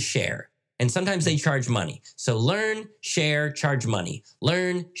learn and share. And sometimes they charge money. So learn, share, charge money.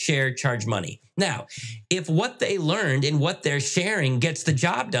 Learn, share, charge money. Now, if what they learned and what they're sharing gets the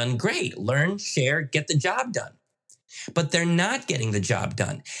job done, great. Learn, share, get the job done. But they're not getting the job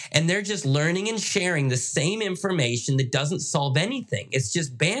done. And they're just learning and sharing the same information that doesn't solve anything. It's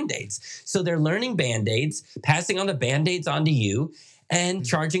just Band-Aids. So they're learning Band-Aids, passing on the Band-Aids onto you and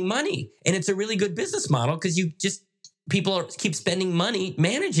charging money. And it's a really good business model because people keep spending money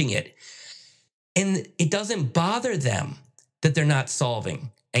managing it. And it doesn't bother them that they're not solving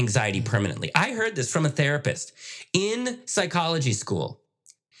anxiety permanently. I heard this from a therapist in psychology school.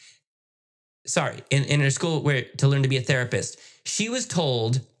 In her school to learn to be a therapist. She was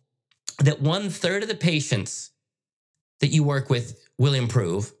told that 1/3 of the patients that you work with will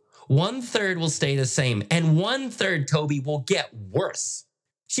improve, 1/3 will stay the same, and 1/3, Toby, will get worse.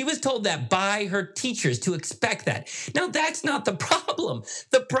 She was told that by her teachers to expect that. Now, that's not the problem.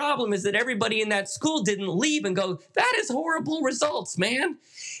 The problem is that everybody in that school didn't leave and go, that is horrible results, man.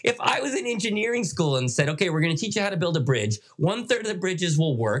 If I was in engineering school and said, okay, we're going to teach you how to build a bridge, 1/3 of the bridges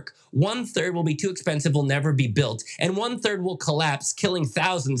will work, 1/3 will be too expensive, will never be built, and 1/3 will collapse, killing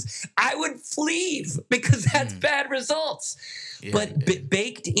thousands, I would leave because that's bad results.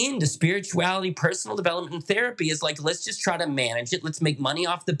 Baked into spirituality, personal development, and therapy is like, let's just try to manage it. Let's make money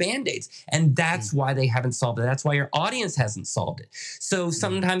off the Band-Aids. And that's why they haven't solved it. That's why your audience hasn't solved it. So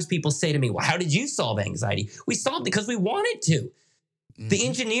sometimes people say to me, well, how did you solve anxiety? We solved it because we wanted to. The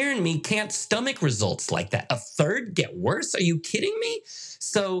engineer in me can't stomach results like that. 1/3 get worse? Are you kidding me?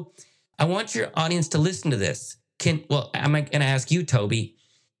 So I want your audience to listen to this. I'm going to ask you, Toby,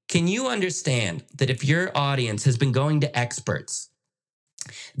 can you understand that if your audience has been going to experts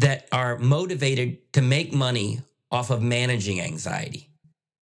that are motivated to make money off of managing anxiety,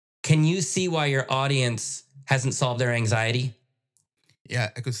 can you see why your audience hasn't solved their anxiety? Yeah,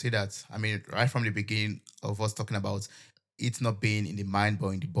 I could see that. I mean, right from the beginning of us talking about it not being in the mind but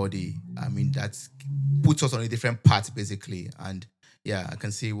in the body, I mean, that puts us on a different path basically. And yeah, I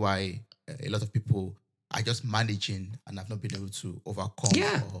can see why a lot of people are just managing and have not been able to overcome.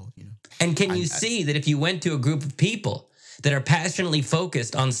 Yeah. And can you see that if you went to a group of people that are passionately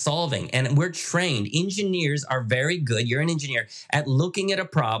focused on solving, and we're trained, engineers are very good, you're an engineer, at looking at a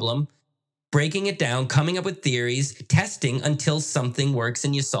problem, breaking it down, coming up with theories, testing until something works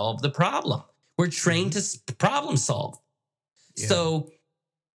and you solve the problem. We're trained to problem solve. Yeah. So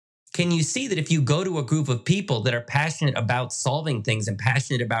can you see that if you go to a group of people that are passionate about solving things and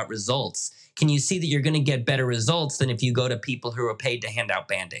passionate about results, can you see that you're going to get better results than if you go to people who are paid to hand out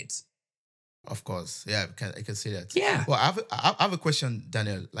Band-Aids? Of course, yeah, I can see that. Yeah. Well, I have a question,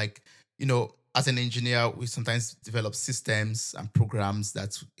 Daniel. Like, as an engineer, we sometimes develop systems and programs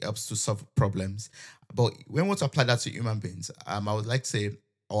that helps to solve problems. But when we want to apply that to human beings, I would like to say,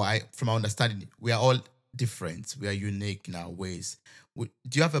 from my understanding, we are all different. We are unique in our ways. Do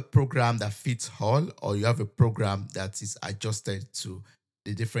you have a program that fits all, or you have a program that is adjusted to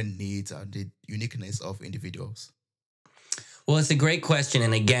the different needs and the uniqueness of individuals? Well, it's a great question.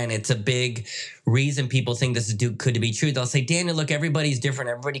 And again, it's a big reason people think this is could be true. They'll say, Daniel, look, everybody's different,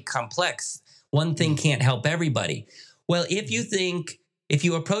 everybody's complex. One thing can't help everybody. Well, if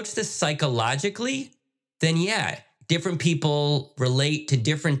you approach this psychologically, then yeah, different people relate to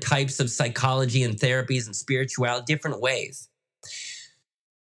different types of psychology and therapies and spirituality, different ways.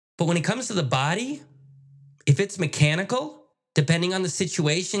 But when it comes to the body, if it's mechanical, depending on the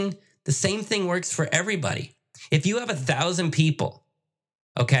situation, the same thing works for everybody. If you have 1,000 people,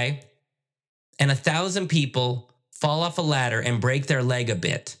 okay, and 1,000 people fall off a ladder and break their leg a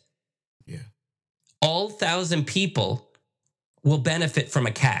bit, all 1,000 people will benefit from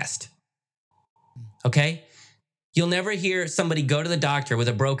a cast, okay? You'll never hear somebody go to the doctor with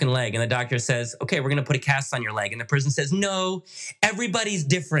a broken leg and the doctor says, okay, we're going to put a cast on your leg. And the person says, no, everybody's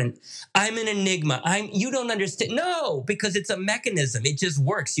different. I'm an enigma. You don't understand. No, because it's a mechanism. It just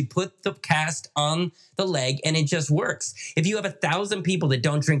works. You put the cast on the leg and it just works. If you have 1,000 people that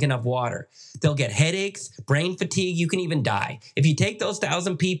don't drink enough water, they'll get headaches, brain fatigue. You can even die. If you take those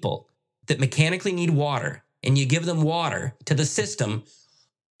 1,000 people that mechanically need water and you give them water to the system,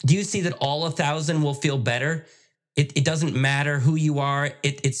 do you see that all 1,000 will feel better? It doesn't matter who you are.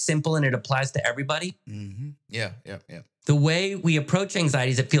 It's simple and it applies to everybody. Mm-hmm. Yeah. The way we approach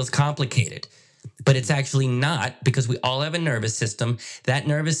anxiety is it feels complicated, but it's actually not, because we all have a nervous system. That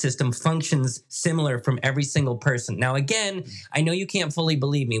nervous system functions similar from every single person. Now, again, I know you can't fully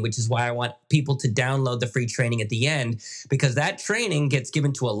believe me, which is why I want people to download the free training at the end, because that training gets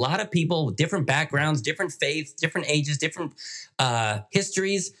given to a lot of people with different backgrounds, different faiths, different ages, different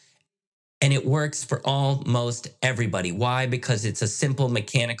histories. And it works for almost everybody. Why? Because it's a simple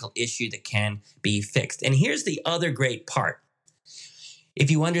mechanical issue that can be fixed. And here's the other great part. If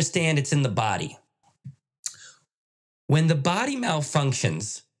you understand it's in the body. When the body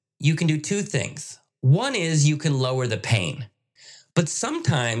malfunctions, you can do two things. One is you can lower the pain. But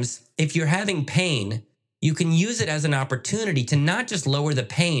sometimes if you're having pain, you can use it as an opportunity to not just lower the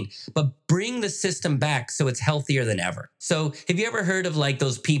pain, but bring the system back so it's healthier than ever. So have you ever heard of like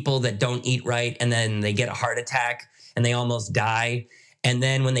those people that don't eat right and then they get a heart attack and they almost die? And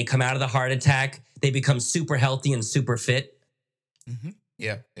then when they come out of the heart attack, they become super healthy and super fit? Mm-hmm.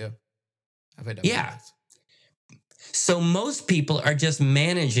 Yeah. I've heard that. Yeah. So most people are just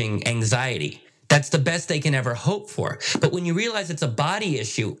managing anxiety. That's the best they can ever hope for. But when you realize it's a body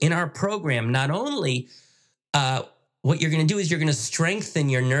issue, in our program, not only what you're going to do is you're going to strengthen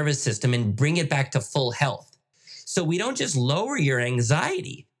your nervous system and bring it back to full health. So we don't just lower your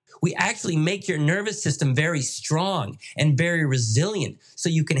anxiety. We actually make your nervous system very strong and very resilient so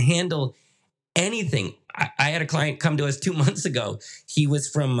you can handle anything. I had a client come to us 2 months ago. He was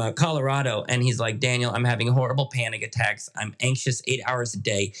from Colorado, and he's like, Daniel, I'm having horrible panic attacks. I'm anxious 8 hours a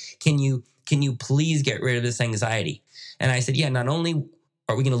day. Can you please get rid of this anxiety? And I said, yeah, not only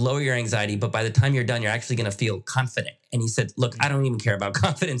are we going to lower your anxiety, but by the time you're done, you're actually going to feel confident. And he said, look, I don't even care about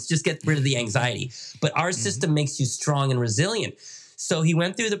confidence. Just get rid of the anxiety. But our system makes you strong and resilient. So he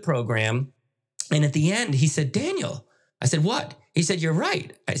went through the program. And at the end, he said, Daniel, I said, what? He said, you're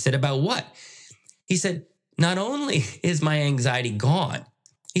right. I said, about what? He said, not only is my anxiety gone,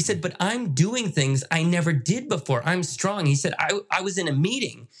 he said, but I'm doing things I never did before. I'm strong. He said, I was in a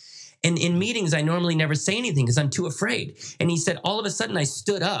meeting. And in meetings, I normally never say anything because I'm too afraid. And he said, all of a sudden, I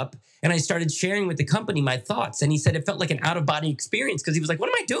stood up and I started sharing with the company my thoughts. And he said it felt like an out-of-body experience because he was like, what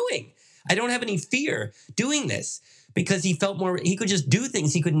am I doing? I don't have any fear doing this, because he felt he could just do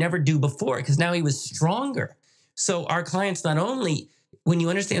things he could never do before because now he was stronger. So our clients, not only, when you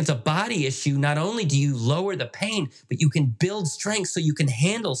understand it's a body issue, not only do you lower the pain, but you can build strength so you can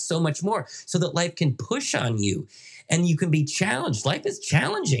handle so much more, so that life can push on you and you can be challenged. Life is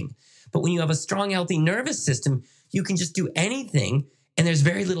challenging. But when you have a strong, healthy nervous system, you can just do anything and there's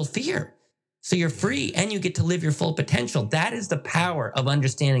very little fear. So you're free and you get to live your full potential. That is the power of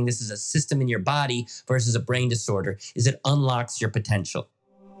understanding this is a system in your body versus a brain disorder, is it unlocks your potential.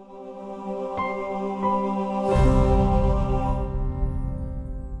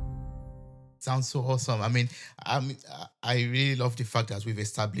 Sounds so awesome. I really love the fact that we've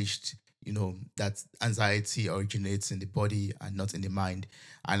established, that anxiety originates in the body and not in the mind.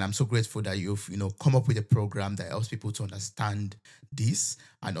 And I'm so grateful that you've, come up with a program that helps people to understand this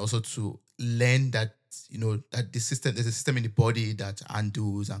and also to learn that that there's a system in the body that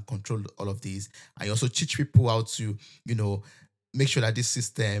handles and control all of these, and you also teach people how to make sure that this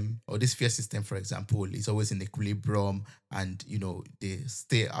system or this fear system, for example, is always in equilibrium, and they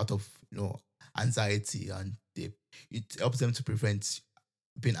stay out of anxiety, and it helps them to prevent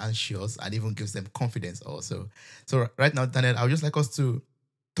being anxious, and even gives them confidence also. So right now, Daniel, I would just like us to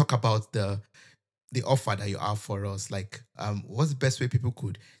talk about the offer that you have for us. Like, what's the best way people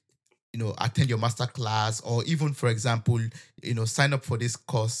could attend your master class, or even, for example, sign up for this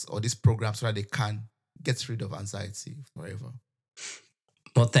course or this program so that they can get rid of anxiety forever?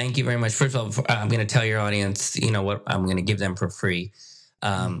 Well, thank you very much. First of all, I'm going to tell your audience, what I'm going to give them for free,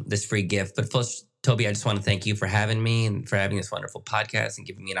 this free gift. But first, Toby, I just want to thank you for having me and for having this wonderful podcast and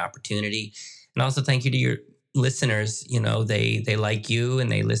giving me an opportunity. And also thank you to your listeners. They like you and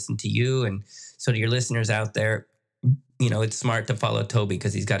they listen to you. And so to your listeners out there, it's smart to follow Toby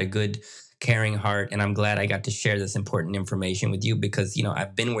because he's got a good, caring heart. And I'm glad I got to share this important information with you because,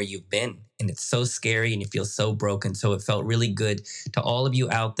 I've been where you've been, and it's so scary and you feel so broken. So it felt really good to all of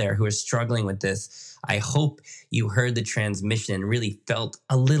you out there who are struggling with this. I hope you heard the transmission and really felt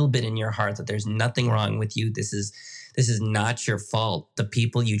a little bit in your heart that there's nothing wrong with you. This is not your fault. The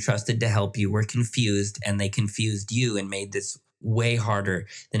people you trusted to help you were confused, and they confused you and made this way harder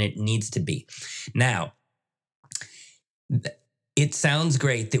than it needs to be. Now, it sounds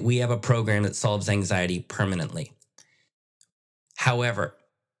great that we have a program that solves anxiety permanently. However,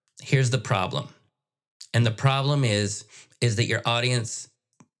 here's the problem. And the problem is that your audience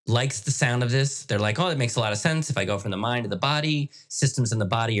likes the sound of this. They're like, oh, it makes a lot of sense. If I go from the mind to the body, systems in the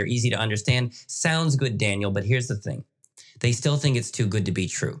body are easy to understand. Sounds good, Daniel. But here's the thing. They still think it's too good to be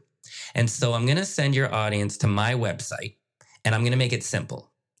true. And so I'm going to send your audience to my website, and I'm going to make it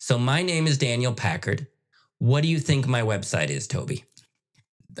simple. So my name is Daniel Packard. What do you think my website is, Toby?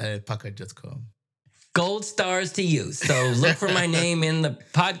 Packard.com. Gold stars to you. So look for my name in the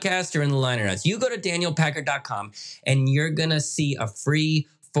podcast or in the liner notes. You go to danielpackard.com and you're going to see a free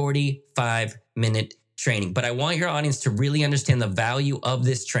 45-minute training. But I want your audience to really understand the value of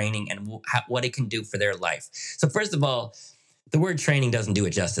this training and what it can do for their life. So first of all, the word training doesn't do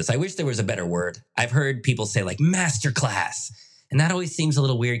it justice. I wish there was a better word. I've heard people say like masterclass. And that always seems a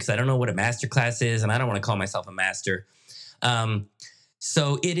little weird because I don't know what a masterclass is, and I don't want to call myself a master.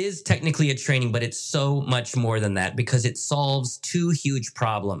 So it is technically a training, but it's so much more than that because it solves two huge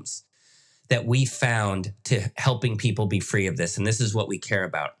problems that we found to helping people be free of this. And this is what we care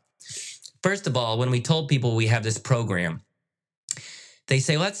about. First of all, when we told people we have this program, they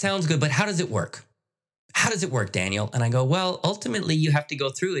say, well, that sounds good, but how does it work? How does it work, Daniel? And I go, well, ultimately, you have to go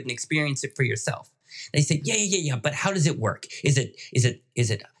through it and experience it for yourself. They said, yeah, but how does it work? Is it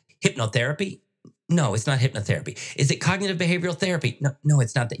hypnotherapy? No, it's not hypnotherapy. Is it cognitive behavioral therapy? No,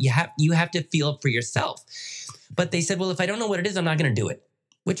 it's not that. You have to feel it for yourself. But they said, well, if I don't know what it is, I'm not going to do it,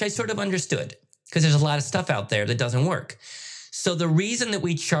 which I sort of understood because there's a lot of stuff out there that doesn't work. So the reason that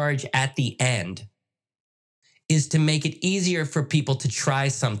we charge at the end is to make it easier for people to try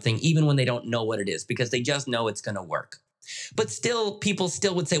something even when they don't know what it is because they just know it's going to work. But still, people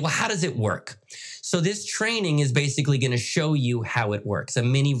still would say, well, how does it work? So this training is basically going to show you how it works. A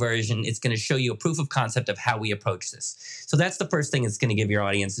mini version, it's going to show you a proof of concept of how we approach this. So that's the first thing it's going to give your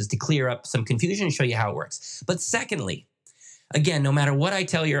audience is to clear up some confusion and show you how it works. But secondly, again, no matter what I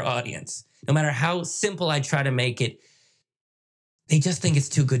tell your audience, no matter how simple I try to make it, they just think it's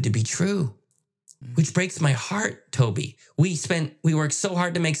too good to be true. Which breaks my heart, Toby. We worked so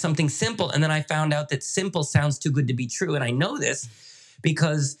hard to make something simple, and then I found out that simple sounds too good to be true. And I know this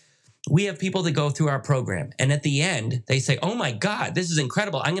because we have people that go through our program, and at the end, they say, oh my God, this is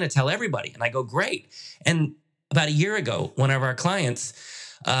incredible. I'm going to tell everybody. And I go, great. And about a year ago, one of our clients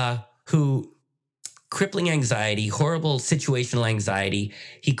who crippling anxiety, horrible situational anxiety,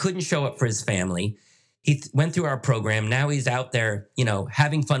 he couldn't show up for his family. He went through our program. Now he's out there,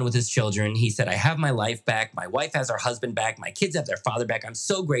 having fun with his children. He said, I have my life back. My wife has her husband back. My kids have their father back. I'm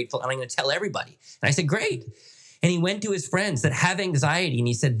so grateful. And I'm going to tell everybody. And I said, great. And he went to his friends that have anxiety. And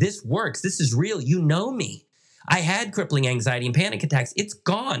he said, this works. This is real. You know me. I had crippling anxiety and panic attacks. It's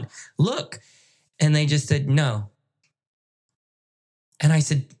gone. Look. And they just said, no. And I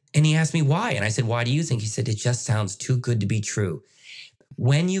said, and he asked me why. And I said, why do you think? He said, it just sounds too good to be true.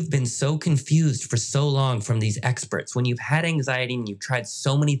 When you've been so confused for so long from these experts, when you've had anxiety and you've tried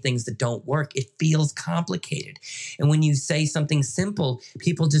so many things that don't work, it feels complicated. And when you say something simple,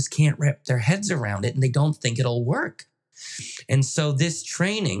 people just can't wrap their heads around it and they don't think it'll work. And so this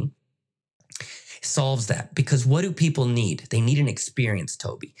training solves that. Because what do people need? They need an experience,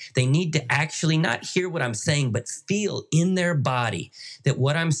 Toby. They need to actually not hear what I'm saying, but feel in their body that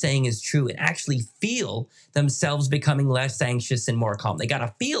what I'm saying is true and actually feel themselves becoming less anxious and more calm. They got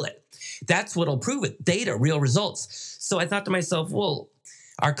to feel it. That's what'll prove it. Data, real results. So I thought to myself, well,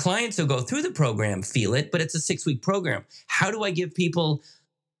 our clients who go through the program feel it, but it's a 6-week program. How do I give people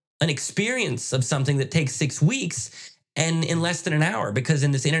an experience of something that takes 6 weeks and in less than an hour? Because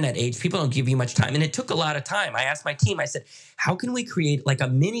in this internet age, people don't give you much time. And it took a lot of time. I asked my team, I said, how can we create like a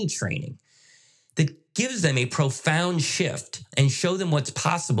mini training that gives them a profound shift and show them what's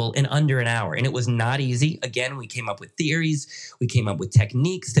possible in under an hour? And it was not easy. Again, we came up with theories. We came up with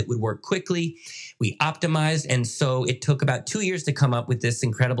techniques that would work quickly. We optimized. And so it took about 2 years to come up with this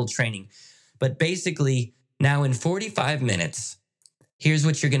incredible training. But basically, now in 45 minutes, here's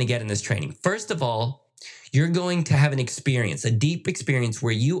what you're going to get in this training. First of all, you're going to have an experience, a deep experience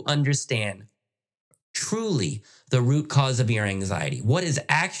where you understand truly the root cause of your anxiety. What is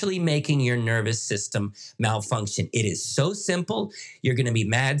actually making your nervous system malfunction? It is so simple. You're going to be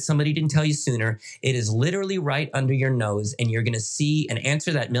mad somebody didn't tell you sooner. It is literally right under your nose, and you're going to see and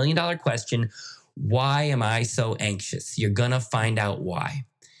answer that $1 million question, why am I so anxious? You're going to find out why.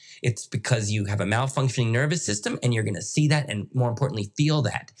 It's because you have a malfunctioning nervous system, and you're going to see that and, more importantly, feel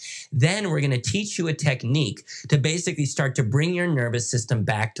that. Then we're going to teach you a technique to basically start to bring your nervous system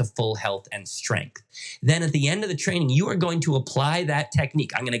back to full health and strength. Then at the end of the training, you are going to apply that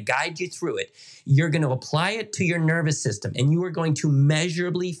technique. I'm going to guide you through it. You're going to apply it to your nervous system, and you are going to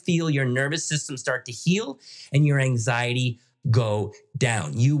measurably feel your nervous system start to heal and your anxiety go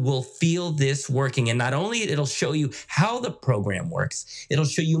down. You will feel this working. And not only it'll show you how the program works, it'll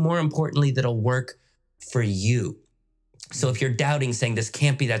show you, more importantly, that it'll work for you. So if you're doubting, saying this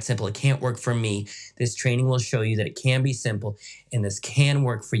can't be that simple, it can't work for me, this training will show you that it can be simple and this can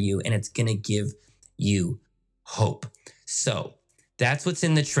work for you, and it's going to give you hope. So that's what's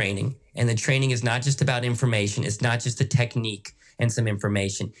in the training. And the training is not just about information. It's not just a technique and some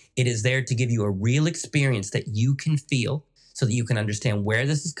information. It is there to give you a real experience that you can feel, so that you can understand where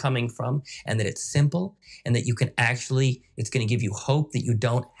this is coming from, and that it's simple, and that you can actually, it's going to give you hope that you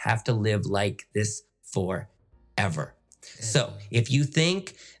don't have to live like this forever. So if you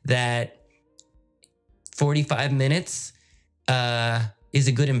think that 45 minutes is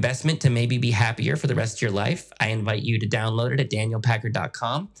a good investment to maybe be happier for the rest of your life, I invite you to download it at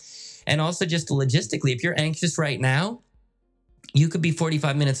danielpackard.com. And also, just logistically, if you're anxious right now, you could be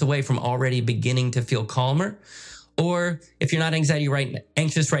 45 minutes away from already beginning to feel calmer. Or if you're not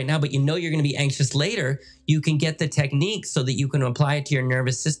anxious right now, but you know you're going to be anxious later, you can get the technique so that you can apply it to your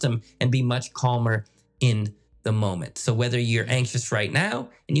nervous system and be much calmer in the moment. So whether you're anxious right now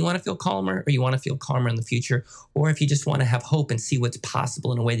and you want to feel calmer, or you want to feel calmer in the future, or if you just want to have hope and see what's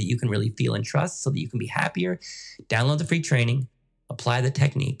possible in a way that you can really feel and trust so that you can be happier, download the free training, apply the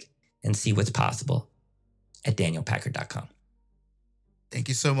technique, and see what's possible at danielpackard.com. Thank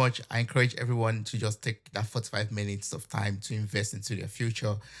you so much. I encourage everyone to just take that 45 minutes of time to invest into their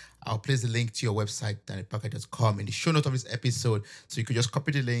future. I'll place the link to your website, danielpackard.com, in the show notes of this episode. So you can just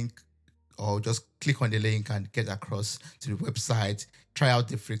copy the link or just click on the link and get across to the website, try out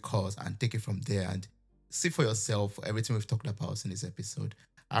the free course, and take it from there and see for yourself everything we've talked about in this episode.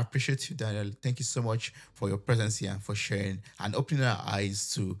 I appreciate you, Daniel. Thank you so much for your presence here and for sharing and opening our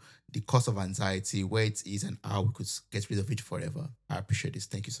eyes to the cause of anxiety, where it is, and how we could get rid of it forever. I appreciate this.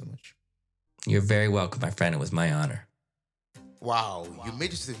 Thank you so much. You're very welcome, my friend. It was my honor. Wow, you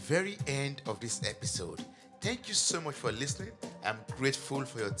made it to the very end of this episode. Thank you so much for listening. I'm grateful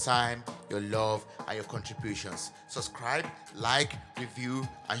for your time, your love, and your contributions. Subscribe, like, review,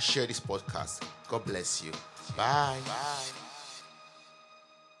 and share this podcast. God bless you. Bye. Bye.